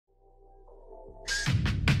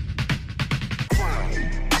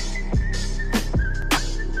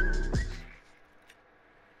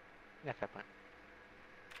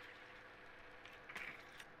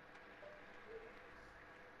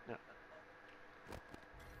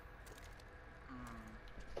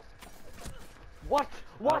What?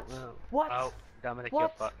 What? Oh, no. What? Oh, Dominic, What? you're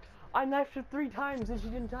fucked. I knifed her 3 times and she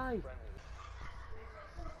didn't die.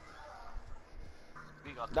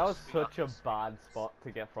 That was such a bad spot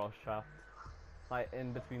to get frost trapped. Like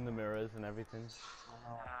in between the mirrors and everything.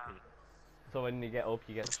 So when you get up,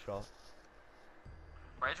 you get shot.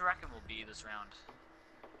 Where do you reckon we'll be this round?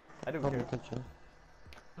 I don't care. Kitchen.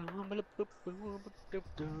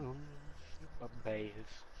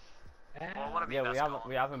 Yeah,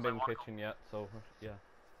 we haven't been kitchen yet, so yeah.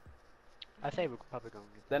 I say we're probably going.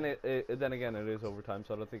 Then again, it is overtime,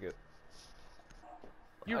 so I don't think it.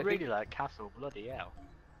 You I really think... like Castle, bloody hell.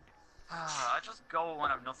 I just go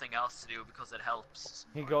when I've nothing else to do because it helps.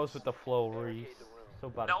 He goes with the flow, Reese. So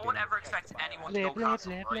bad. No one ever expects anyone to go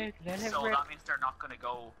castle, right? So that means they're not gonna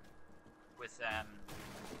go with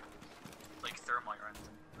like thermite or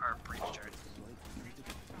anything, or breach charge.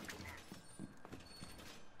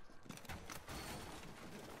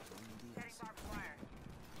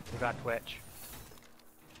 We got Twitch.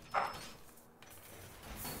 Op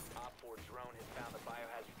 4 drone has found the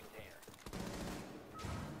biohazard container.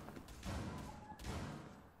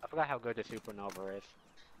 I forgot how good the supernova is.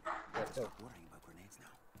 Worrying about grenades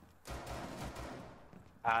now.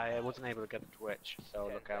 I wasn't able to get the Twitch, so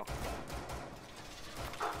look out.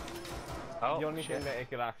 Oh, the only shit. thing that it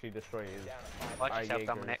could actually destroy is Watch our yourself, Jaeger's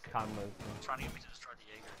Dominic. cameras. Trying to get me to destroy the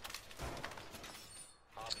Jaeger.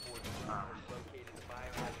 Op 4 drone has located the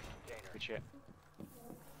biohazard container. Good shit.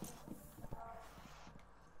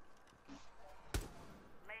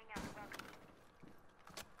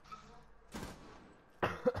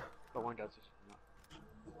 But one does this.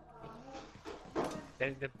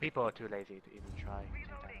 The people are too lazy to even try.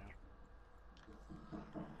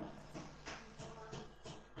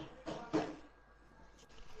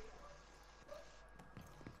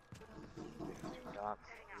 It's too dark.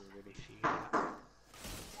 You really see that.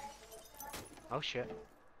 Oh shit.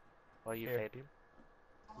 Well, you Here. Fabian.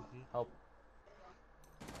 Help.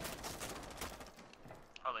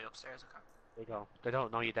 Are they upstairs? Okay. They go. They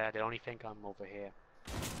don't know you're there. They only think I'm over here.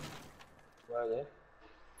 Where are they?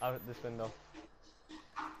 Out at this window.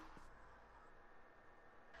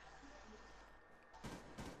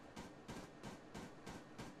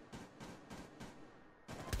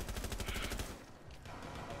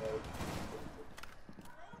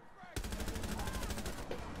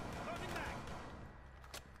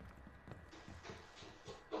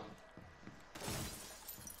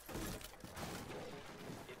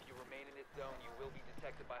 If you remain in this zone, you will be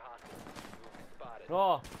detected by hostiles. You will be spotted.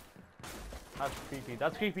 Oh! That's creepy.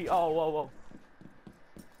 That's creepy. Oh, whoa, whoa.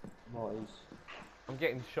 Noise. I'm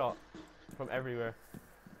getting shot from everywhere.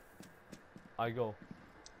 I go.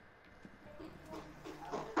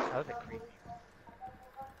 How's it creepy?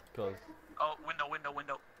 Cause Oh, window.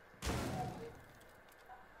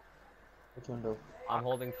 Which window? I'm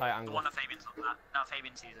holding tight The angle. one that Fabian's looking at. No,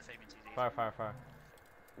 Fabian sees it. Fabian sees it. Fire.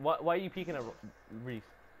 Why are you peeking at Reese?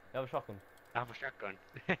 You have a shotgun. I have a shotgun.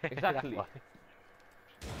 Exactly. That's why.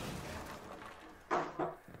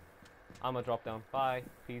 I'm gonna drop down. Bye.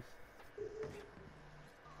 Peace.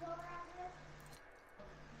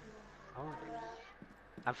 Oh.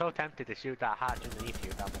 I'm so tempted to shoot that hatch underneath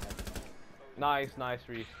you, Dominic. Nice,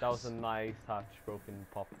 Reese. That was a nice hatch. Broken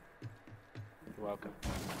pop. You're welcome.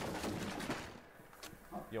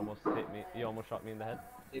 You almost hit me. You almost shot me in the head.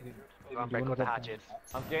 Go on, break all the hatches.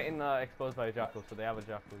 I'm getting exposed by a jackal, so they have a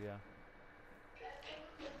jackal, yeah.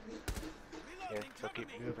 Yeah, so keep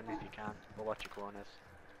moving if you can, but watch your corners.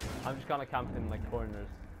 I'm just gonna camp in like corners.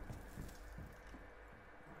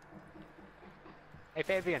 Hey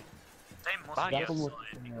Fabian! They must Behind be you.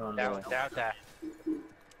 outside. They're out there.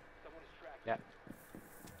 Yeah.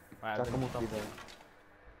 Right, Jackal must be there.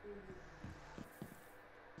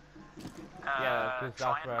 Yeah, 'cause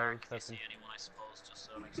try that's and where I mark was if you see testing. anyone, I suppose, just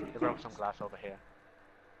so it makes it They broke some glass over here.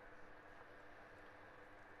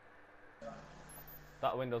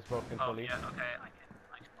 That window's broken Oh, fully. yeah, okay,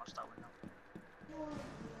 I can watch that window.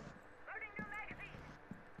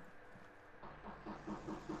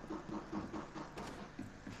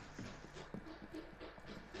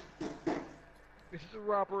 This is a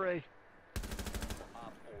robbery!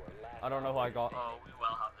 Op 4, last I don't know who I got. Oh, we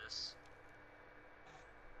will have this.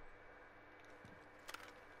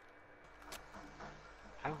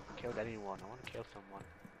 I haven't killed anyone, I want to kill someone.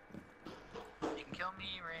 You can kill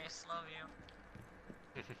me, Race, love you.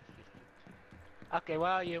 Okay,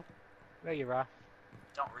 where are you? Where are you, Raph?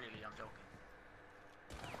 Don't really, I'm joking.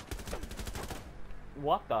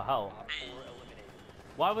 What the hell? Op 4 eliminated.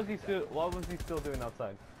 Why was he still doing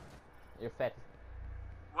outside? You're fat.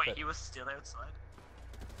 Wait, he was still outside?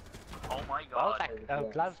 Oh my Well,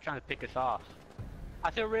 god. Glad's trying to pick us off. I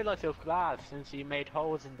still realise it was glass since you made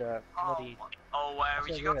holes in the bloody. Oh wow,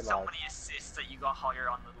 That's you got what I so realised. many assists that you got higher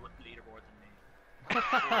on the leaderboard than me.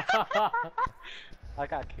 I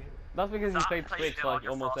got killed. That's because you That played plays Switch good on like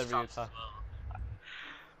your almost frost every traps attack.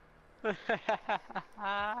 as well.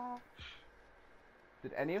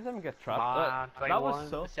 Did any of them get Come trapped? on, That was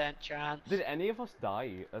so. 21% chance. Did any of us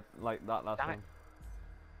die at, like that last Damn it.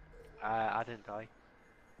 one? I didn't die.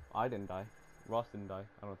 I didn't die. Ross didn't die.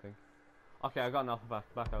 I don't think. Okay, I got an alpha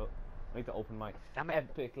back out. I need to open my Damn it.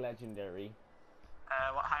 epic legendary.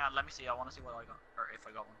 Well, hang on, let me see. I want to see what I got, or if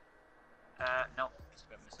I got one. No, just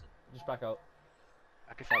about missed it. Just back out.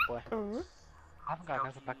 I guess that boy. I haven't got an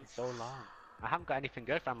alpha pack in so long. I haven't got anything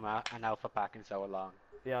good from an alpha pack in so long.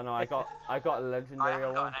 Yeah, no, I got a I legendary haven't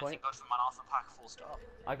at got one anything point. good from an alpha pack, full stop.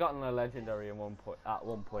 I got a legendary at one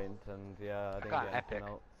point, and yeah, I didn't got get epic. anything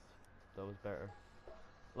else. That was better.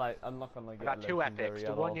 Like, I'm not gonna I get got two legendary epics. The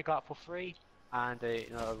at one all. you got for free, and the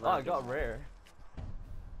Oh, I got rare.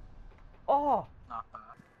 Oh, Not bad.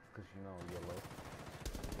 because you know yellow.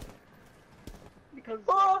 Because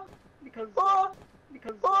why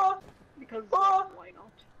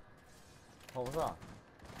not? What was that?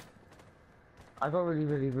 I got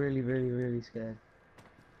really scared.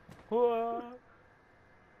 What?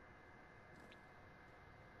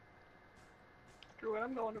 Screw it,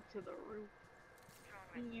 I'm going up to the roof.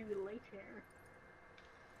 See you later.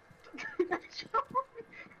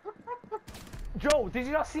 Joe, did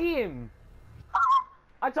you not see him?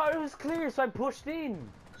 I thought it was clear, so I pushed in.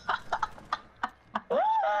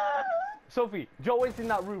 Sophie, Joe is in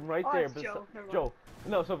that room right Oh, there. it's Joe, never mind. Joe,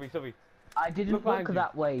 no, Sophie. I didn't Look behind look you.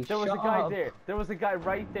 that way. There was Shut a guy up. there. There was a guy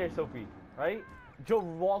right there, Sophie. Right? Joe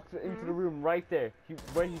walked into the room right there.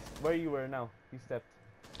 Where you were now. He stepped.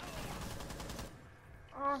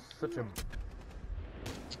 Oh, Such a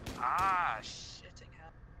Ah, shitting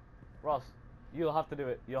hell. Ross. You'll have to do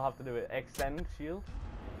it. You'll have to do it. Extend shield,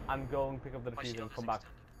 and go and pick up the My diffuser shield and is come back.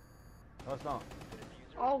 extended. No, it's not.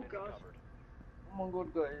 oh god. Oh my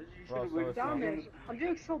god, guys. You should Ross, have no, waited. it's Damn not. it. I'm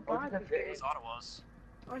doing so bad this I game. thought it was.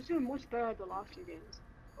 I was doing much better the last few games.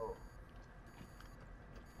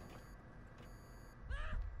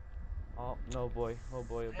 Oh no, boy. Oh boy. Oh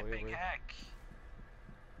boy. Oh Epic boy. heck.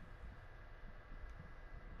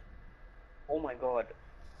 Oh my god.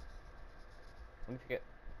 I need to get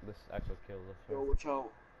this actual kill. Yo, watch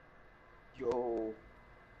out. Yo.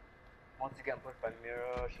 Once again pushed by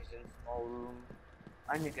Mira, she's in small room.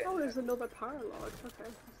 I need to get. Oh, there's another paralog.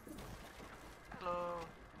 Okay. Hello.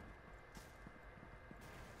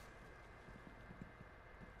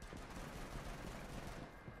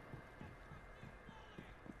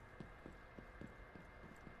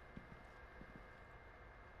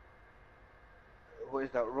 What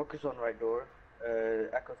is that? Rook is on right door.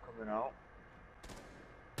 Echo's coming out.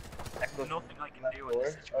 Echo's Nothing I can left do in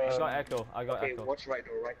this door. I situation. got echo. I got Okay, echo. watch right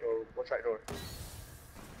door, watch right door.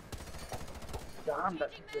 Damn,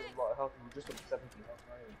 that took a lot of health. We're just at 17 health,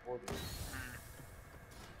 not even 40.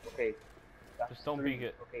 Okay. That's Just don't 3. peek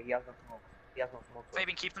it. Okay, he has no smoke. He has no smoke.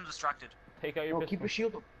 Fabian, keep them distracted. Take out your No, pistol. keep your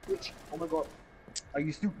shield up, bitch. Oh my god. Are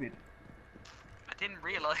you stupid? I didn't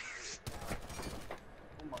realize.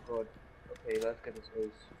 Oh my god. Okay, let's get this ace.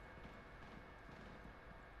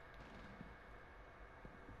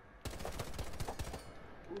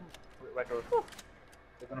 Ooh, right door.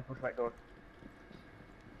 They're gonna push right door.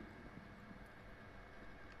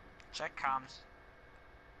 Check comms.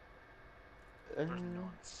 There's Uh, no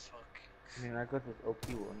fuck. I mean, I got this OP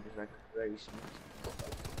one, just like very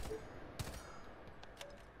smooth.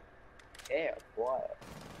 Yeah, boy.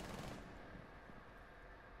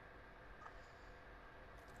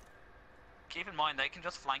 Keep in mind, they can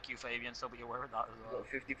just flank you, Fabian, so be aware of that as We well. got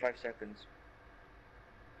 55 seconds.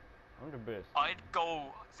 I'm the best. I'd go,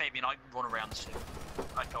 Fabian, I'd run around the ship.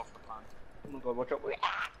 I'd go for the plant. Oh my god, watch out. Wait.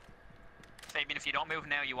 Fabian, if you don't move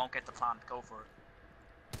now, you won't get the plant. Go for it.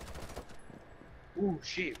 Ooh,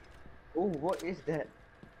 shit. Ooh, what is that?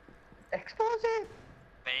 Explosive!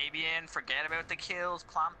 Fabian, forget about the kills.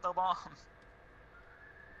 Plant the bomb.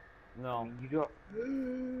 I No. mean, you got.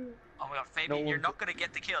 Oh my god, Fabian, you're one's- not gonna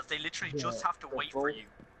get the kills. They literally Yeah, just have to they're wait for both- you.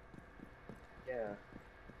 Yeah.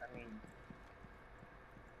 I mean.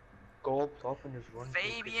 Go up top and just run. to the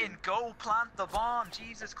Fabian, kitchen. go plant the bomb.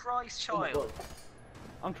 Jesus Christ, Oh my child. god.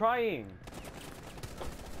 I'm trying.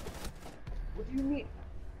 What do you mean?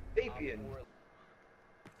 Fabian.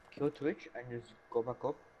 Kill Twitch and just go back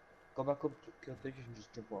up. Go back up to kill Twitch and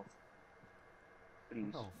just jump off.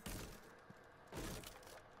 Please. No.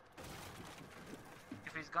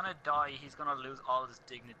 If he's gonna die, he's gonna lose all his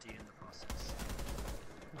dignity in the process.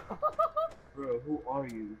 Bro, who are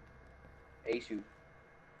you? Asu.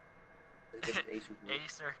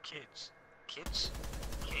 Ace or Kitch? Kitch?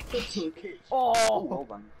 Okay. Oh!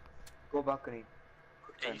 Hold on. Go balcony.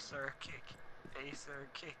 Ace or kick? Ace or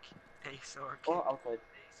kick? Ace or kick? Go outside.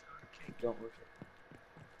 Ace or kick? Don't rush it.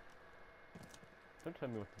 Don't tell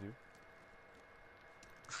me what to do.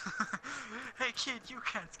 Hey kid, you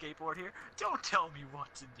can't skateboard here. Don't tell me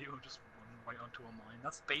what to do. Just run right onto a mine.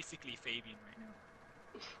 That's basically Fabian right now.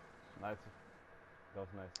 Nice. That was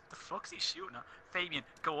nice. The fuck's he shooting at? Fabian,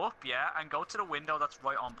 go up, yeah, and go to the window that's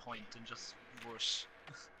right on point and just rush.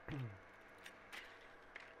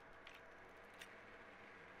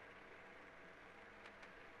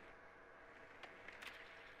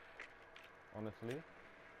 Honestly.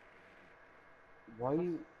 Why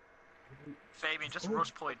you... Fabian, just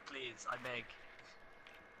rush point, please. I beg.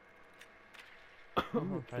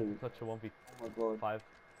 I'm trying to touch a 1v5. Oh my god.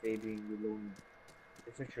 Fabian, you're alone.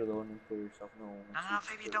 It's like you're alone for yourself. No, No,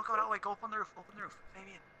 Fabian, don't go that way. Go up on the roof. Open the roof.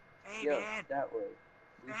 Fabian. Fabian. Yeah, that way.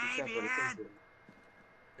 Fabian.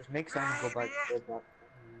 Just make Simon go back. Go back.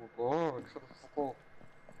 Oh, shut the fuck up.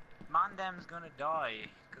 Mandem's gonna die,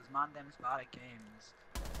 cause Mandem's bad at games.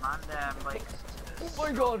 Mandem likes to Oh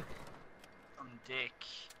my god! some dick.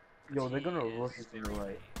 Yo, they're gonna He rush is you from the very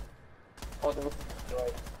right. Oh, they're rushing from the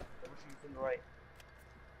right. They're rushing from the right.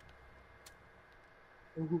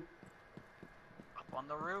 Up on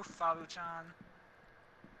the roof, Fabu-chan.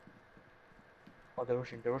 Oh, they're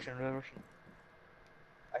rushing. They're rushing. They're rushing.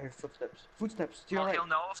 I hear footsteps. Footsteps to your Oh, right. he'll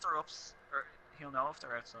know if they're ups, or he'll know if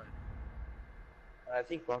they're outside. And I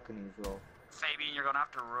think balcony as well. Fabian, you're gonna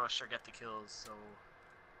have to rush or get the kills, so...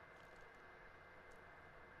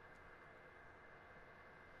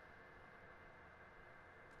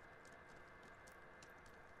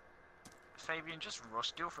 Fabian, just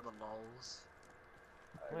rush, do it for the lols.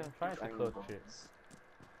 Wait, I'm trying to clutch it.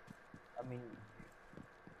 I mean,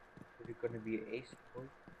 is it gonna be an ace? Boy?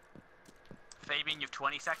 Fabian, you've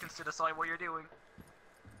 20 seconds to decide what you're doing.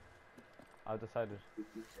 I've decided.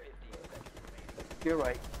 To your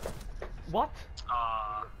right. What?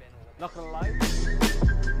 Ah. Not gonna lie.